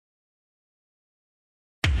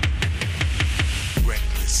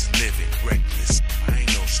Reckless living, reckless. I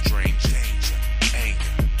ain't no stranger. Danger,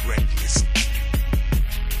 anger, reckless.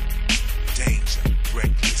 Danger,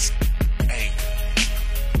 reckless, anger.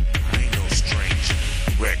 I ain't no stranger.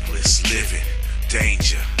 Reckless living,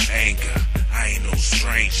 danger, anger. I ain't no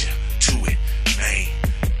stranger to it, man.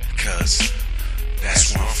 Cause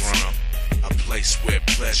that's where I'm from. A place where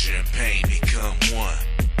pleasure and pain become one.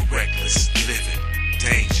 Reckless living,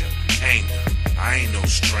 danger, anger. I ain't no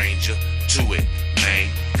stranger to it, man.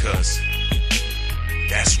 Cause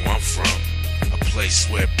that's where I'm from. A place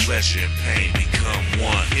where pleasure and pain become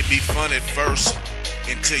one. It be fun at first,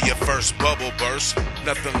 until your first bubble burst.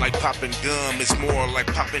 Nothing like popping gum, it's more like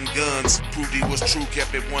popping guns. Proved he was true,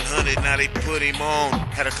 kept it 100, now they put him on.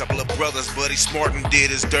 Had a couple of brothers, but he smart and did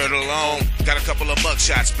his dirt alone. Got a couple of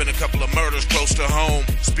mugshots, been a couple of murders close to home.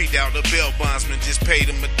 Speed out the bail bondsman, just paid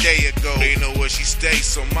him a day ago. They know where she stays,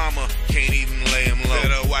 so mama can't even lay him low.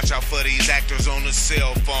 Better watch out for these actors on the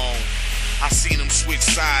cell phone. I seen them switch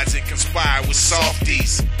sides and conspire with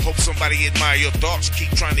softies. Hope somebody admire your thoughts.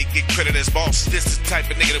 Keep trying to get credit as boss. This is the type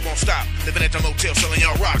of nigga that won't stop. Living at the motel selling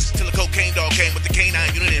y'all rocks. Till a cocaine dog came with the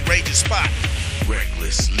canine unit and raging spot.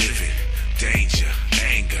 Reckless living, danger,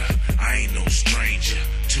 anger. I ain't no stranger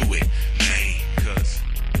to it, man. Cause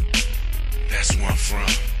that's where I'm from.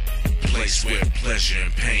 Place where pleasure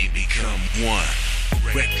and pain become one.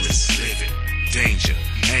 Reckless living, danger,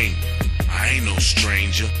 anger. I ain't no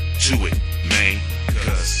stranger to it, man,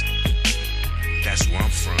 cause that's where I'm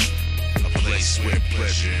from. A place where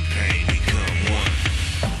pleasure and pain become one.